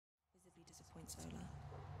solar.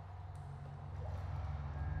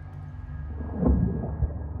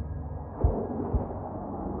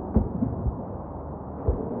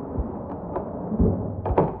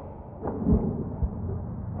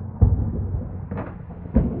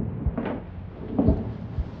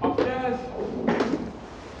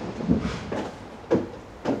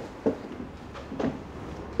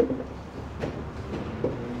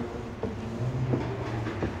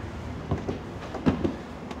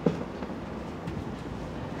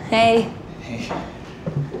 Hey. Hey.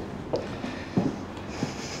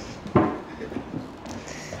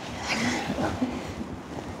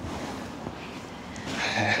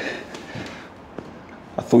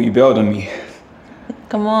 I thought you bailed on me.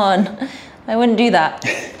 Come on, I wouldn't do that.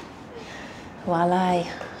 Well,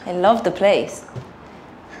 I love the place.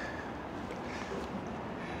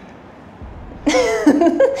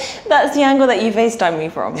 That's the angle that you FaceTimed me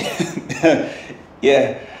from.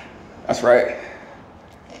 Yeah, that's right.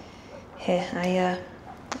 Here, I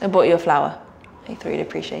bought you a flower. I thought you'd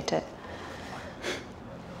appreciate it.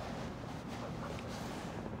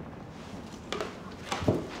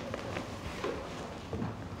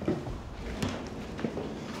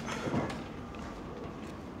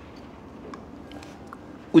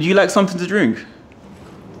 Would you like something to drink?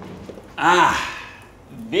 Ah,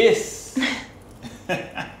 this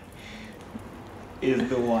is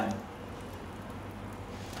the one.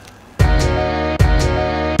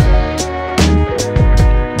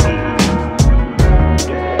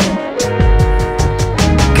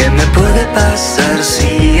 ¿Qué me puede pasar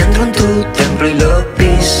si entro en tu templo y lo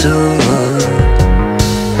piso?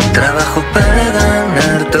 Trabajo para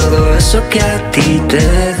ganar todo eso que a ti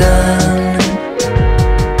te dan.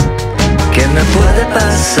 ¿Qué me puede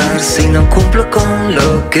pasar si no cumplo con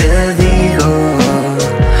lo que digo?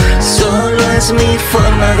 Solo es mi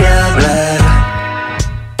forma de hablar.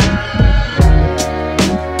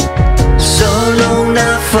 Solo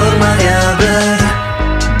una forma de hablar.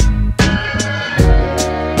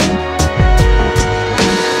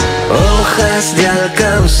 Hojas de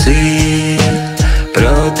alcaucil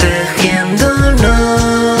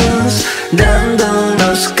protegiéndonos,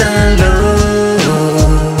 dándonos calor.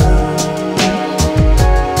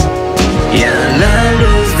 Y a la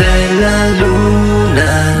luz de la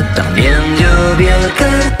luna también yo vi el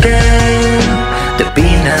cartel de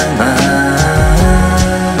Pinamar.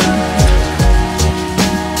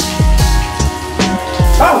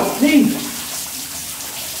 Oh, Steve!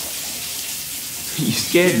 You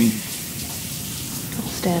scared me. I'll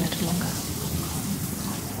stay a little longer.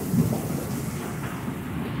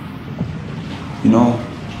 You know,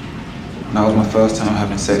 that was my first time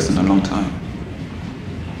having sex in a long time.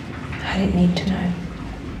 I didn't need to know.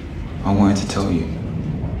 I wanted to tell you.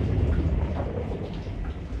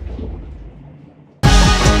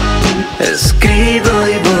 Escribo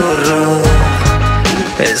y borro,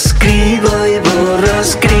 escribo y borro,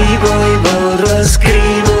 escribo y borro,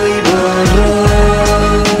 escribo y borro,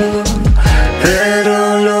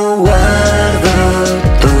 pero lo guardo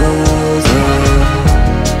todo.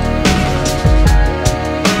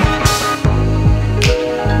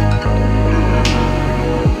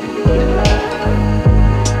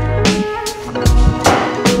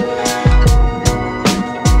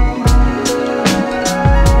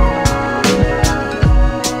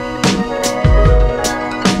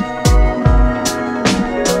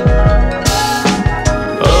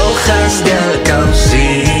 De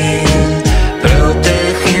alcaucil,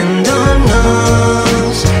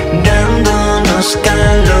 protegiéndonos, dándonos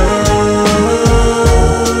calor.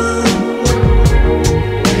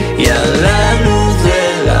 Y a la luz de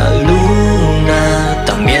la luna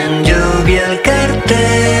también yo vi el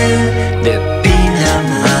cartel de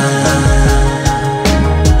Pinamar.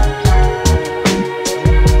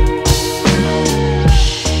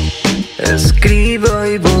 Escribo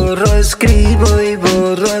y borro, escribo y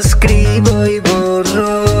borro, escribo y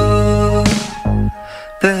borro,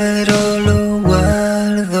 pero lo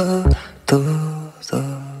guardo todo.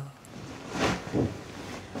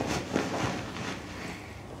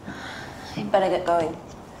 You better get going.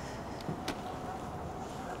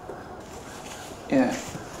 Yeah.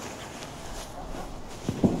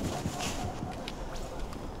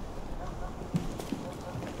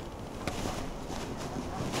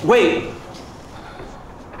 Wait!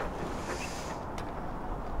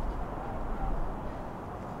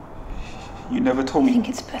 You never told I me. think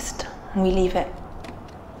it's best we leave it